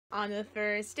On the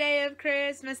first day of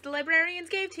Christmas, the librarians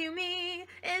gave to me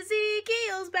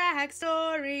Ezekiel's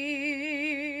backstory.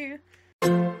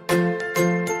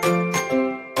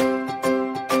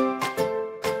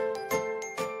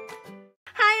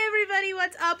 Hi everybody,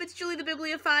 what's up? It's Julie the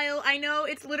Bibliophile. I know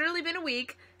it's literally been a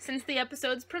week since the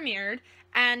episodes premiered,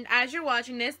 and as you're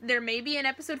watching this, there may be an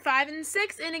episode 5 and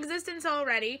 6 in existence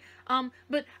already,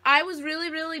 but I was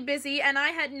really busy and I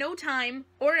had no time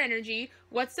or energy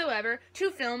whatsoever to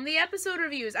film the episode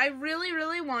reviews. I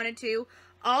really wanted to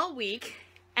all week,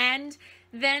 and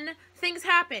then things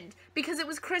happened because it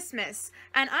was Christmas,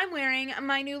 and I'm wearing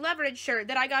my new Leverage shirt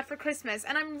that I got for Christmas,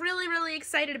 and I'm really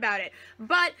excited about it.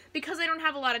 But because I don't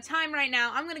have a lot of time right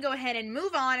now, I'm gonna go ahead and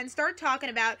move on and start talking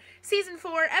about Season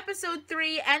 4, Episode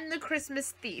 3, and The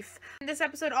Christmas Thief. This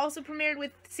episode also premiered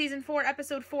with Season 4,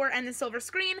 Episode 4, and The Silver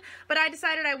Screen, but I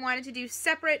decided I wanted to do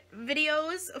separate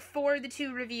videos for the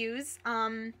two reviews,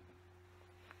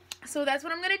 so that's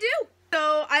what I'm gonna do.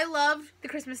 So, I loved The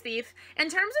Christmas Thief. In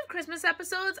terms of Christmas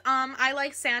episodes, I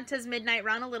like Santa's Midnight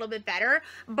Run a little bit better,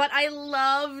 but I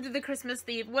loved The Christmas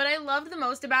Thief. What I loved the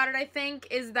most about it, I think,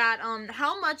 is that,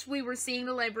 how much we were seeing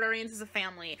the librarians as a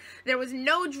family. There was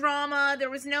no drama, there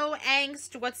was no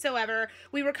angst whatsoever.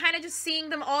 We were kind of just seeing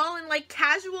them all in, like,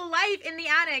 casual life in the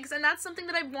annex, and that's something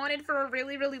that I've wanted for a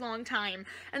really long time.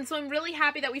 And so I'm really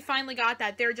happy that we finally got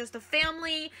that. They're just a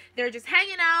family, they're just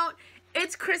hanging out,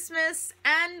 it's Christmas,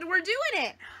 and we're doing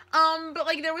it. But,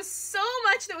 like, there was so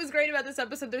much that was great about this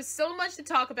episode. There's so much to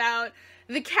talk about.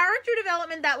 The character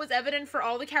development that was evident for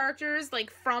all the characters, like,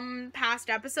 from past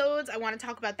episodes, I want to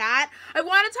talk about that. I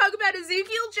want to talk about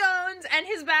Ezekiel Jones and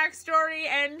his backstory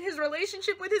and his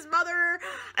relationship with his mother.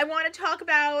 I want to talk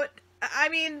about, I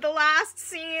mean, the last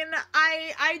scene.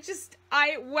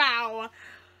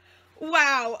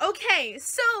 Wow. Okay,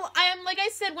 so, like I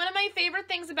said, one of my favorite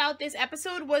things about this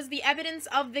episode was the evidence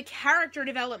of the character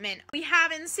development. We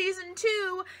have in Season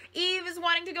 2, Eve is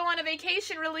wanting to go on a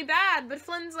vacation really bad, but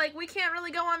Flynn's like, we can't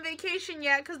really go on vacation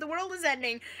yet because the world is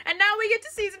ending. And now we get to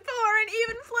Season 4, and Eve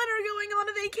and Flynn are going on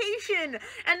a vacation.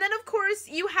 And then, of course,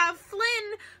 you have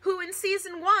Flynn, who in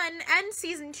Season 1 and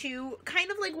Season 2 kind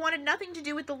of, like, wanted nothing to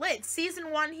do with the lit. Season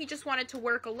 1, he just wanted to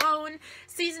work alone.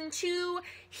 Season 2,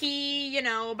 he, you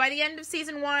know, by the end of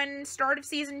Season 1, start of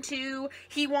Season 2,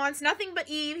 he wants nothing but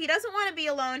Eve. He doesn't want to be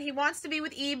alone. He wants to be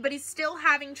with Eve, but he's still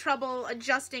having trouble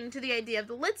adjusting to the idea of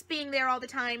the Lits being there all the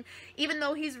time, even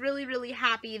though he's really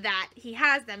happy that he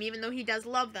has them, even though he does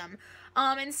love them.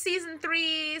 And Season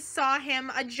 3 saw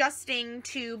him adjusting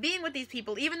to being with these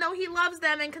people. Even though he loves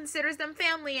them and considers them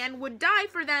family and would die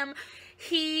for them,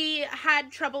 he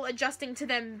had trouble adjusting to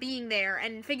them being there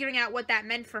and figuring out what that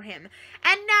meant for him.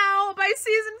 And now, by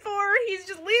Season 4, he's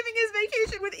just leaving his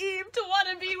vacation with Eve to want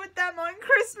to be with them on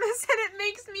Christmas, and it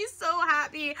makes me so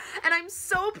happy. And I'm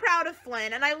so proud of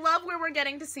Flynn, and I love where we're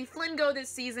getting to see Flynn go this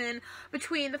season.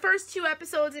 Between the first 2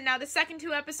 episodes and now the second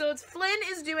 2 episodes, Flynn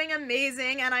is doing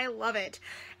amazing, and I love it.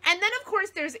 And then, of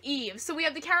course, there's Eve. So we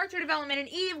have the character development in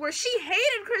Eve, where she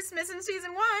hated Christmas in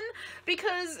Season 1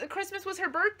 because Christmas was her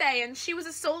birthday, and she was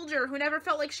a soldier who never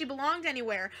felt like she belonged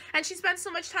anywhere. And she spent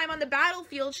so much time on the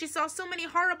battlefield, she saw so many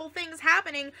horrible things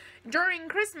happening during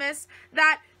Christmas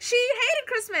that she hated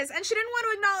Christmas, and she didn't want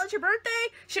to acknowledge her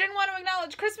birthday, she didn't want to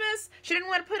acknowledge Christmas, she didn't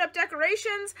want to put up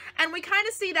decorations, and we kind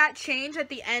of see that change at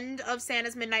the end of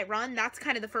Santa's Midnight Run. That's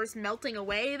kind of the first melting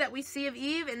away that we see of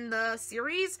Eve in the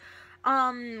series.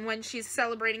 When she's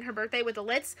celebrating her birthday with the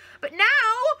Lits. But now,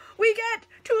 we get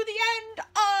to the end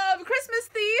of Christmas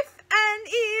Thief, and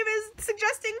Eve is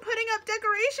suggesting putting up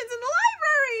decorations in the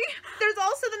library! There's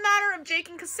also the matter of Jake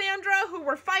and Cassandra, who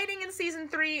were fighting in Season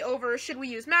 3 over should we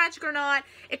use magic or not.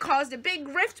 It caused a big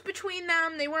rift between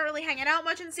them. They weren't really hanging out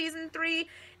much in Season 3.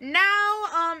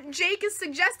 Now, Jake is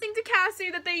suggesting to Cassie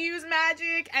that they use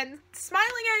magic, and smiling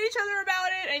at each other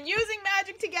about it, and using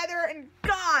magic together, and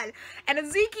God! And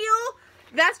Ezekiel,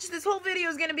 that's just, this whole video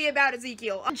is gonna be about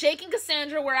Ezekiel. Jake and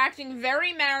Cassandra were acting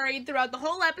very married throughout the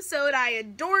whole episode. I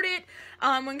adored it.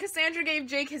 When Cassandra gave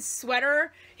Jake his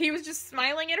sweater, he was just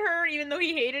smiling at her, even though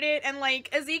he hated it, and, like,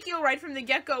 Ezekiel right from the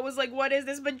get-go was like, what is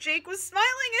this? But Jake was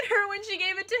smiling at her when she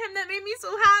gave it to him. That made me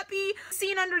so happy.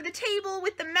 Scene under the table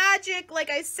with the magic,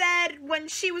 like I said, when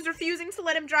she was refusing to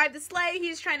let him drive the sleigh,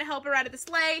 he's trying to help her out of the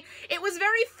sleigh. It was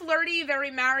very flirty,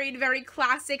 very married, very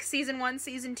classic Season 1,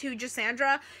 Season 2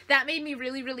 Cassandra. That made me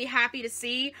really happy to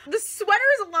see. The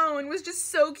sweaters alone was just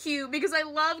so cute, because I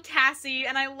love Cassie,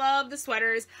 and I love the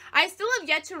sweaters. I still have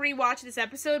yet to rewatch this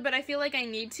episode, but I feel like I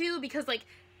need to, because, like,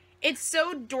 It's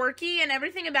so dorky, and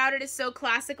everything about it is so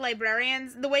classic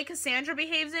Librarians. The way Cassandra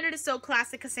behaves in it is so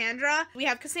classic Cassandra. We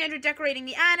have Cassandra decorating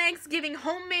the annex, giving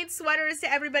homemade sweaters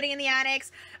to everybody in the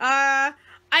annex.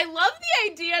 I love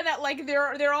the idea that, like,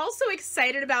 they're all so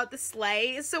excited about the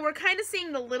sleigh, so we're kind of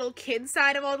seeing the little kid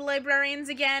side of all the Librarians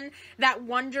again, that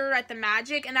wonder at the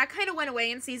magic, and that kind of went away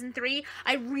in Season 3.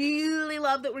 I really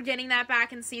love that we're getting that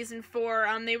back in Season 4.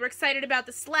 They were excited about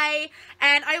the sleigh,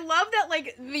 and I love that,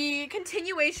 like, the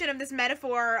continuation of this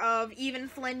metaphor of Eve and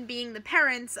Flynn being the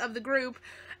parents of the group.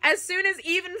 As soon as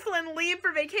Eve and Flynn leave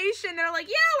for vacation, they're like,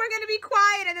 yeah, we're gonna be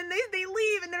quiet, and then they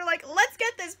leave, and they're like, let's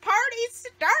get this party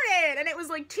started, and it was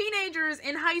like teenagers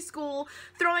in high school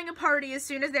throwing a party as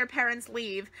soon as their parents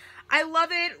leave. I love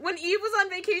it. When Eve was on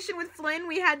vacation with Flynn,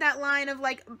 we had that line of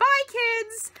like, bye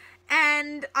kids,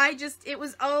 and it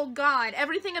was, oh god,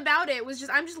 everything about it was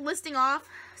just, I'm just listing off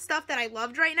stuff that I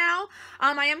loved right now.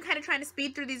 I am kind of trying to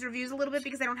speed through these reviews a little bit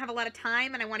because I don't have a lot of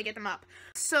time and I want to get them up.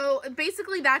 So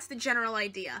basically that's the general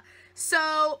idea.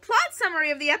 So plot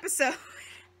summary of the episode.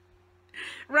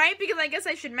 Right? Because I guess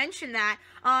I should mention that.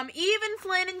 Eve and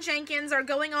Flynn and Jenkins are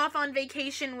going off on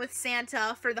vacation with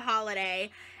Santa for the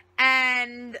holiday,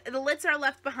 and the Litts are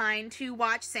left behind to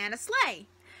watch Santa slay.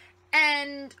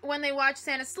 And when they watch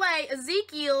Santa slay,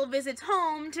 Ezekiel visits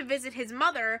home to visit his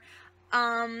mother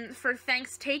for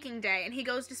Thanksgiving Day, and he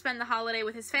goes to spend the holiday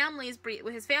with his family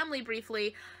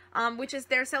briefly, which is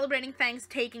they're celebrating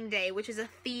Thanksgiving Day, which is a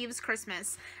thieves'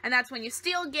 Christmas, and that's when you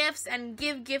steal gifts and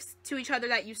give gifts to each other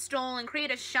that you stole and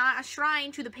create a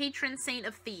shrine to the patron saint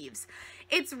of thieves.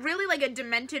 It's really like a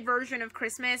demented version of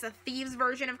Christmas, a thieves'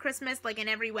 version of Christmas, like in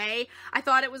every way. I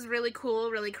thought it was really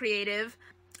cool, really creative.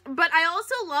 But I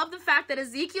also love the fact that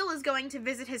Ezekiel is going to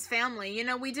visit his family. You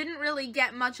know, we didn't really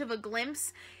get much of a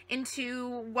glimpse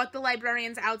into what the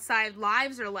Librarians' outside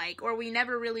lives are like, or we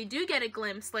never really do get a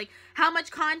glimpse, like, how much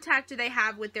contact do they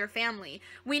have with their family?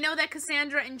 We know that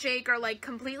Cassandra and Jake are, like,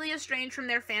 completely estranged from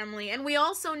their family, and we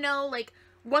also know, like,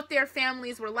 what their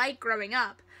families were like growing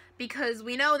up, because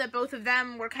we know that both of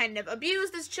them were kind of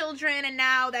abused as children, and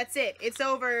now that's it. It's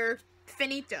over.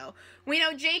 Finito. We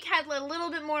know Jake had a little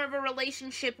bit more of a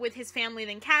relationship with his family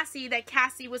than Cassie, that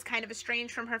Cassie was kind of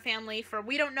estranged from her family for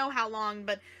we don't know how long,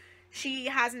 but she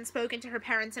hasn't spoken to her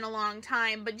parents in a long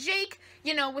time. But Jake,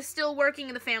 you know, was still working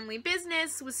in the family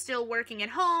business, was still working at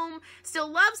home, still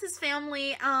loves his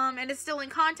family, and is still in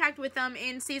contact with them.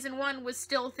 In Season 1, was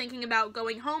still thinking about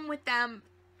going home with them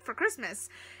for Christmas.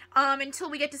 Until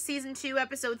we get to Season 2,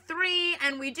 Episode 3,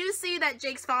 and we do see that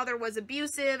Jake's father was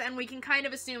abusive, and we can kind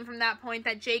of assume from that point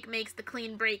that Jake makes the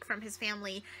clean break from his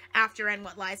family after And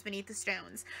What Lies Beneath the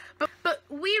Stones. But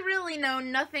we really know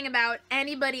nothing about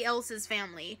anybody else's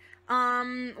family.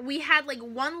 We had, like,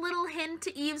 one little hint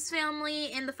to Eve's family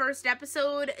in the first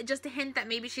episode, just a hint that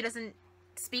maybe she doesn't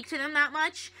speak to them that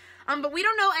much. But we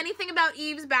don't know anything about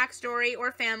Eve's backstory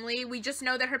or family. We just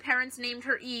know that her parents named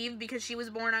her Eve because she was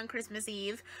born on Christmas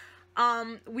Eve.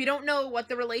 We don't know what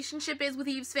the relationship is with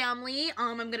Eve's family.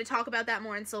 I'm going to talk about that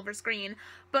more in Silver Screen.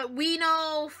 But we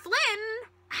know Flynn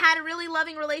had a really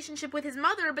loving relationship with his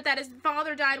mother, but that his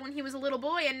father died when he was a little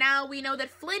boy, and now we know that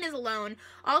Flynn is alone,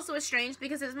 also estranged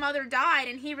because his mother died,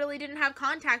 and he really didn't have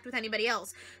contact with anybody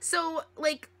else. So,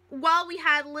 like, while we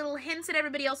had little hints at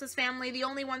everybody else's family, the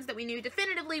only ones that we knew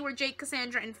definitively were Jake,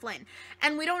 Cassandra, and Flynn.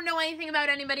 And we don't know anything about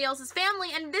anybody else's family,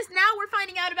 and now we're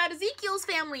finding out about Ezekiel's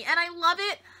family, and I love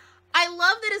it. I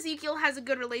love that Ezekiel has a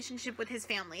good relationship with his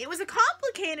family. It was a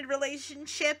complicated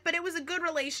relationship, but it was a good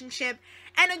relationship,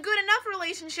 and a good enough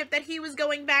relationship that he was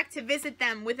going back to visit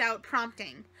them without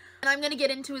prompting. And I'm going to get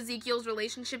into Ezekiel's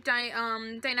relationship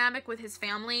dynamic with his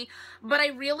family, but I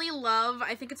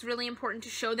think it's really important to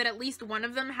show that at least one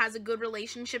of them has a good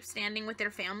relationship standing with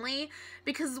their family,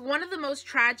 because one of the most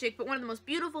tragic, but one of the most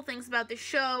beautiful things about this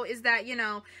show is that, you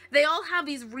know, they all have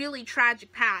these really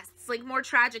tragic pasts, like more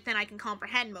tragic than I can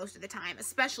comprehend most of the time,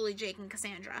 especially Jake and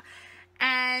Cassandra.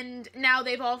 And now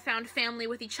they've all found family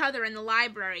with each other in the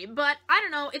library, but I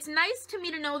don't know, it's nice to me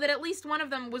to know that at least one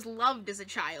of them was loved as a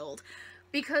child.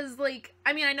 Because, like,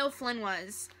 I mean, I know Flynn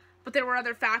was, but there were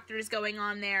other factors going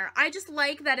on there. I just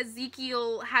like that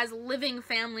Ezekiel has living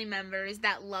family members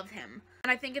that love him.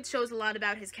 And I think it shows a lot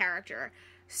about his character.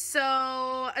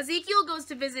 So, Ezekiel goes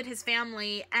to visit his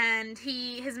family, and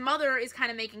his mother is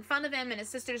kind of making fun of him, and his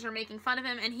sisters are making fun of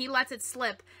him, and he lets it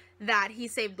slip that he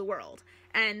saved the world,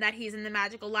 and that he's in the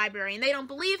magical library, and they don't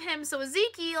believe him, so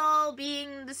Ezekiel,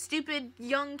 being the stupid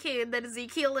young kid that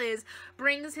Ezekiel is,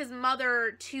 brings his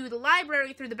mother to the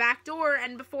library through the back door,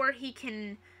 and before he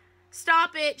can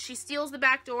stop it, she steals the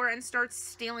back door and starts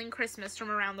stealing Christmas from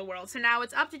around the world. So now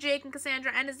it's up to Jake and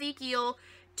Cassandra and Ezekiel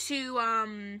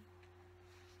to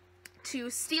to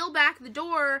steal back the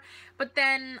door, but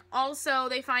then also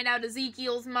they find out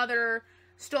Ezekiel's mother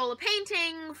stole a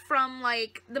painting from,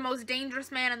 like, the most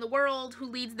dangerous man in the world who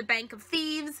leads the Bank of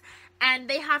Thieves, and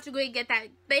they have to go get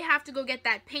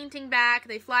that painting back.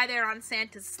 They fly there on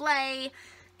Santa's sleigh.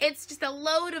 It's just a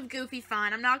load of goofy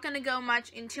fun. I'm not going to go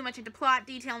too much into plot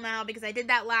detail now because I did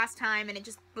that last time and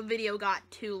the video got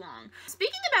too long.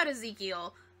 Speaking about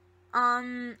Ezekiel,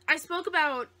 I spoke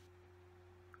about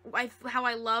how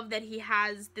I love that he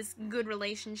has this good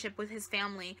relationship with his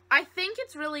family. I think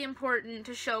it's really important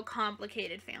to show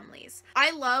complicated families. I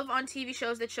love on TV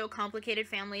shows that show complicated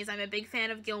families. I'm a big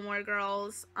fan of Gilmore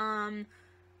Girls.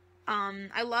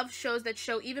 I love shows that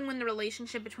show even when the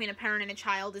relationship between a parent and a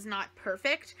child is not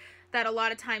perfect, that a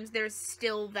lot of times there's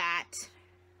still that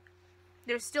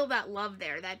love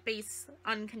there, that base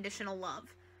unconditional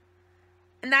love.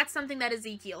 And that's something that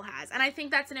Ezekiel has. And I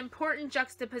think that's an important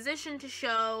juxtaposition to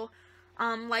show,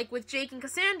 like with Jake and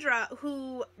Cassandra,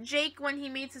 who Jake, when he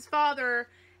meets his father,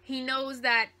 he knows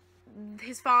that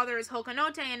his father is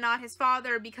Hokanote and not his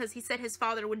father because he said his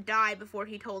father would die before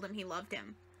he told him he loved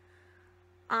him.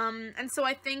 And so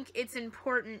I think it's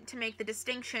important to make the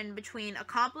distinction between a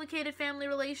complicated family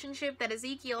relationship that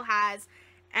Ezekiel has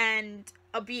and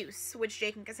abuse, which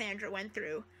Jake and Cassandra went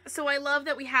through. So I love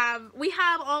that we have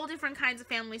all different kinds of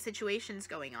family situations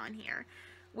going on here.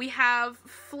 We have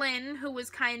Flynn, who was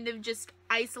kind of just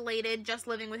isolated, just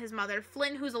living with his mother.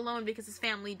 Flynn, who's alone because his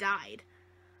family died.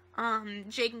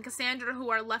 Jake and Cassandra,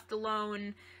 who are left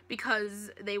alone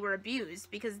because they were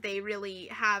abused, because they really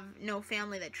have no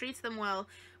family that treats them well.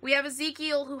 We have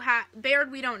Ezekiel, who Baird,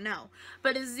 we don't know.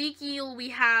 But Ezekiel, we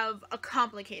have a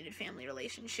complicated family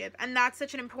relationship. And that's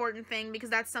such an important thing, because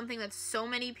that's something that so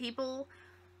many people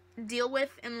deal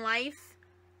with in life.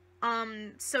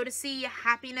 So to see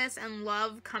happiness and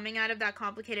love coming out of that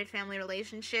complicated family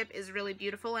relationship is really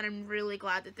beautiful, and I'm really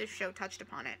glad that this show touched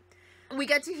upon it. We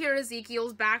get to hear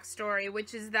Ezekiel's backstory,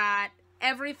 which is that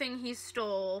everything he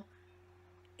stole,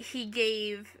 he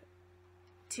gave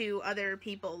to other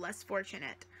people less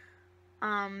fortunate.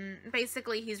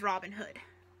 Basically, he's Robin Hood.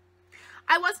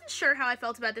 I wasn't sure how I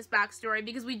felt about this backstory,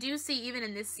 because we do see, even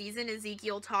in this season,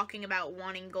 Ezekiel talking about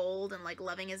wanting gold and, like,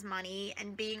 loving his money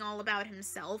and being all about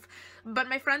himself. But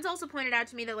my friends also pointed out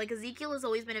to me that, like, Ezekiel has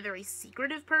always been a very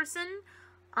secretive person.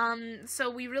 So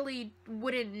we really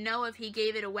wouldn't know if he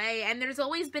gave it away, and there's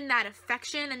always been that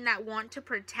affection and that want to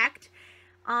protect.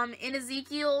 In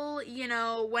Ezekiel, you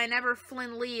know, whenever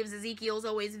Flynn leaves, Ezekiel's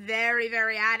always very,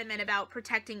 very adamant about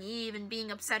protecting Eve and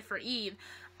being upset for Eve.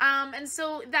 And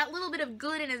so that little bit of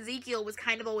good in Ezekiel was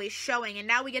kind of always showing, and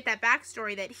now we get that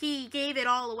backstory that he gave it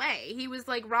all away. He was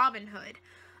like Robin Hood.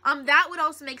 That would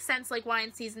also make sense, like, why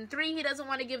in Season 3 he doesn't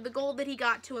want to give the gold that he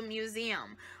got to a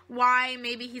museum. Why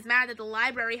maybe he's mad that the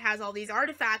library has all these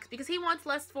artifacts, because he wants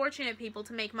less fortunate people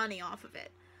to make money off of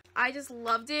it. I just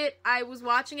loved it. I was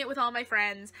watching it with all my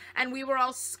friends, and we were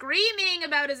all screaming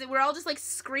about Ezekiel. We're all just, like,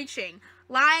 screeching.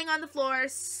 Lying on the floor,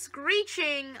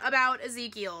 screeching about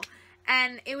Ezekiel.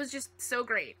 And it was just so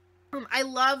great. I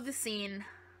love the scene.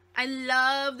 I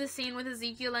love the scene with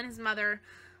Ezekiel and his mother.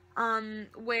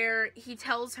 Where he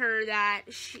tells her that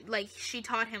she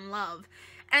taught him love.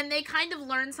 And they kind of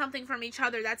learn something from each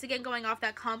other. That's, again, going off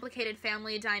that complicated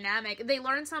family dynamic. They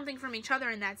learn something from each other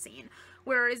in that scene.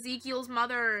 Where Ezekiel's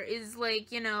mother is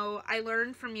like, you know, I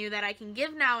learned from you that I can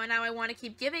give now, and now I want to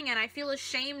keep giving, and I feel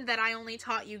ashamed that I only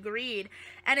taught you greed.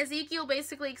 And Ezekiel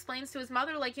basically explains to his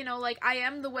mother, like, you know, like, I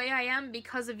am the way I am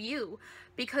because of you.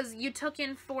 Because you took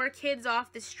in 4 kids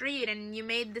off the street, and you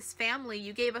made this family.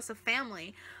 You gave us a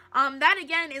family. That,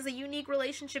 again, is a unique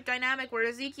relationship dynamic where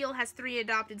Ezekiel has 3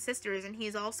 adopted sisters, and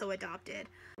he's also adopted.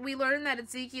 We learn that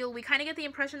we kind of get the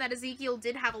impression that Ezekiel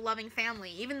did have a loving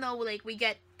family, even though, like, we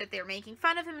get that they're making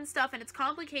fun of him and stuff, and it's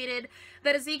complicated,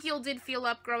 that Ezekiel did feel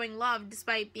upgrowing love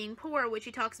despite being poor, which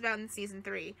he talks about in Season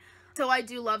 3. So I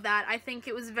do love that. I think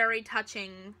it was very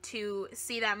touching to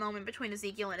see that moment between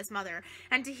Ezekiel and his mother,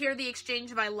 and to hear the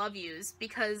exchange of I love yous,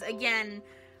 because, again,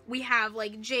 we have,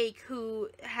 like, Jake, who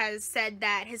has said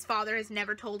that his father has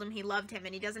never told him he loved him,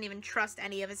 and he doesn't even trust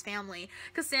any of his family.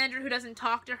 Cassandra, who doesn't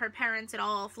talk to her parents at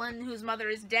all. Flynn, whose mother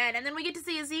is dead. And then we get to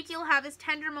see Ezekiel have his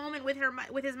tender moment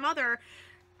with his mother,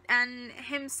 and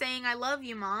him saying, I love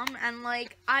you, Mom. And,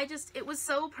 like, it was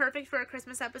so perfect for a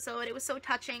Christmas episode. It was so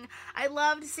touching. I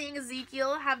loved seeing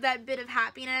Ezekiel have that bit of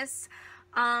happiness,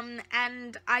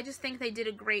 and I just think they did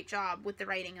a great job with the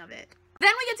writing of it.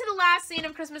 Then we get to the last scene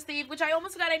of Christmas Eve, which I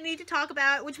almost forgot I need to talk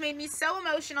about, which made me so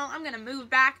emotional. I'm gonna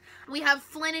move back. We have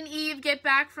Flynn and Eve get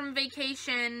back from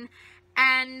vacation,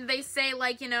 And they say,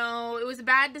 like, you know, it was a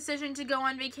bad decision to go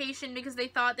on vacation because they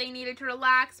thought they needed to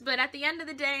relax, but at the end of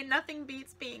the day, nothing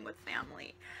beats being with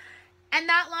family. And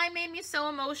that line made me so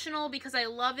emotional because I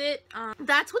love it.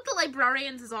 That's what the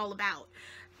Librarians is all about.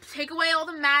 Take away all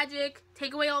the magic,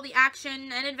 take away all the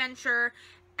action and adventure,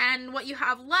 and what you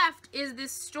have left is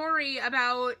this story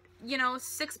about, you know,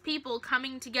 6 people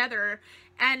coming together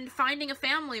and finding a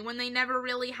family when they never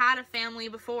really had a family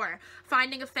before.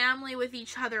 Finding a family with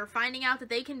each other, finding out that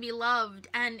they can be loved,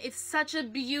 and it's such a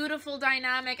beautiful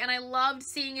dynamic, and I loved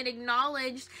seeing it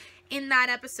acknowledged in that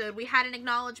episode. We had an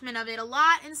acknowledgement of it a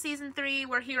lot in Season 3.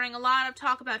 We're hearing a lot of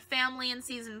talk about family in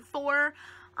Season 4.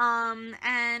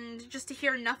 And just to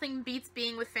hear nothing beats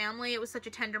being with family, it was such a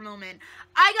tender moment.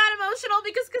 I got emotional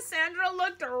because Cassandra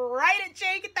looked right at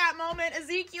Jake at that moment.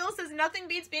 Ezekiel says nothing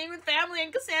beats being with family,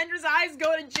 and Cassandra's eyes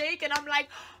go to Jake, and I'm like,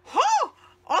 whoo,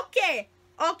 okay,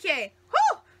 whoo,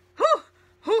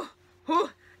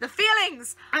 the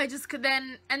feelings. I just could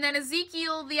then, and then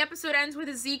Ezekiel, the episode ends with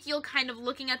Ezekiel kind of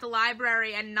looking at the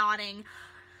library and nodding.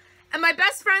 And my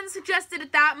best friend suggested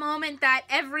at that moment that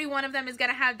every one of them is going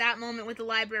to have that moment with the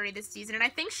library this season. And I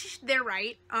think they're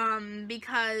right,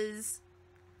 because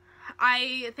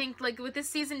I think, like, with this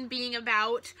season being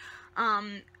about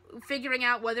figuring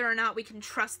out whether or not we can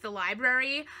trust the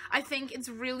library, I think it's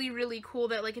really, really cool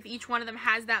that, like, if each one of them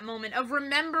has that moment of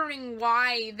remembering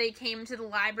why they came to the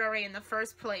library in the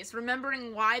first place,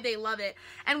 remembering why they love it.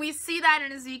 And we see that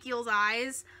in Ezekiel's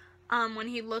eyes when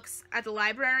he looks at the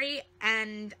library,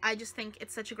 and I just think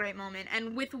it's such a great moment.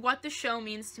 And with what the show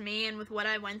means to me, and with what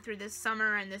I went through this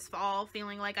summer and this fall,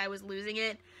 feeling like I was losing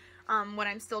it, what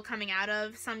I'm still coming out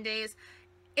of some days,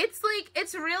 it's like,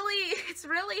 it's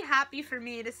really happy for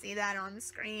me to see that on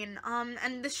screen.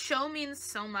 And the show means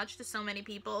so much to so many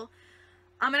people.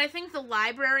 And I think the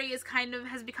library is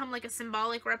has become like a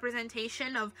symbolic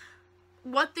representation of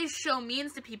what this show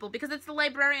means to people, because it's the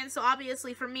librarian, so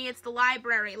obviously for me it's the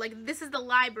library. Like, this is the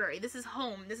library, this is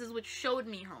home, this is what showed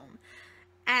me home.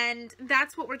 And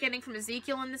that's what we're getting from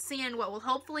Ezekiel in the scene, and what we'll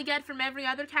hopefully get from every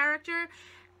other character.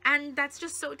 And that's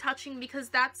just so touching,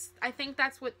 because I think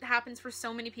that's what happens for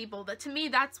so many people. That, to me,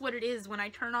 that's what it is when I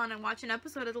turn on and watch an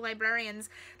episode of The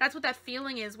Librarians. That's what that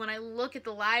feeling is when I look at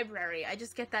the library. I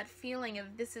just get that feeling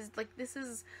of this is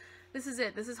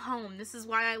it, this is home, this is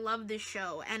why I love this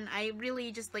show, and I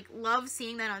really just, like, love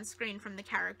seeing that on screen from the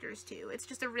characters, too. It's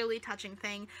just a really touching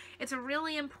thing. It's a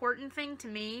really important thing to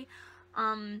me,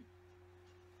 and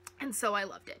so I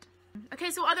loved it.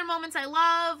 Okay, so other moments I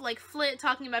love, like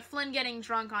talking about Flynn getting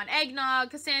drunk on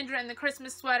eggnog, Cassandra and the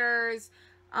Christmas sweaters,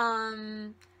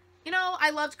 you know, I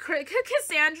loved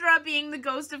Cassandra being the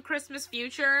ghost of Christmas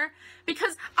Future,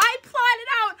 because I plotted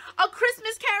out a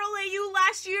Christmas Carol AU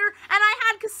last year, and I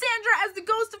had Cassandra as the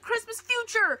ghost of Christmas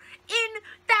Future in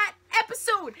that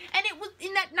episode, and it was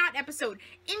in that, in that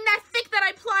fic that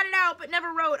I plotted out but never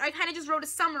wrote. I kind of just wrote a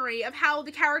summary of how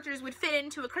the characters would fit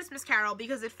into a Christmas Carol,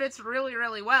 because it fits really,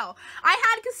 really well. I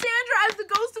had Cassandra as the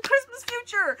ghost of Christmas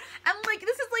Future, and, like,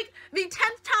 this is, like, the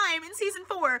 10th time in Season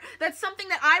 4 that something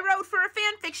that I wrote for a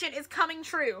fanfiction is coming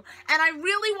true, and I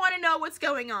really want to know what's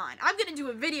going on. I'm gonna do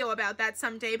a video about that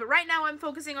someday, but right now I'm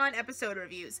focusing on episode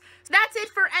reviews. So that's it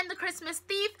for End the Christmas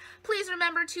Thief. Please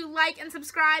remember to like and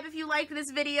subscribe if you liked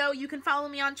this video. You can follow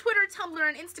me on Twitter, Tumblr,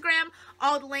 and Instagram.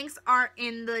 All the links are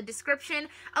in the description.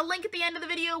 A link at the end of the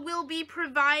video will be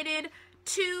provided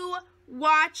to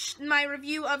watch my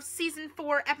review of Season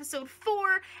 4, Episode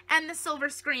 4, and the Silver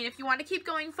Screen, if you want to keep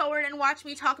going forward and watch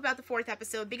me talk about the 4th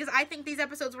episode, because I think these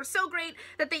episodes were so great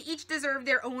that they each deserve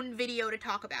their own video to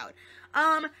talk about.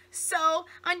 So,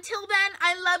 until then,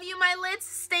 I love you, my lits,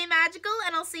 stay magical,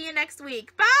 and I'll see you next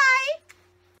week. Bye!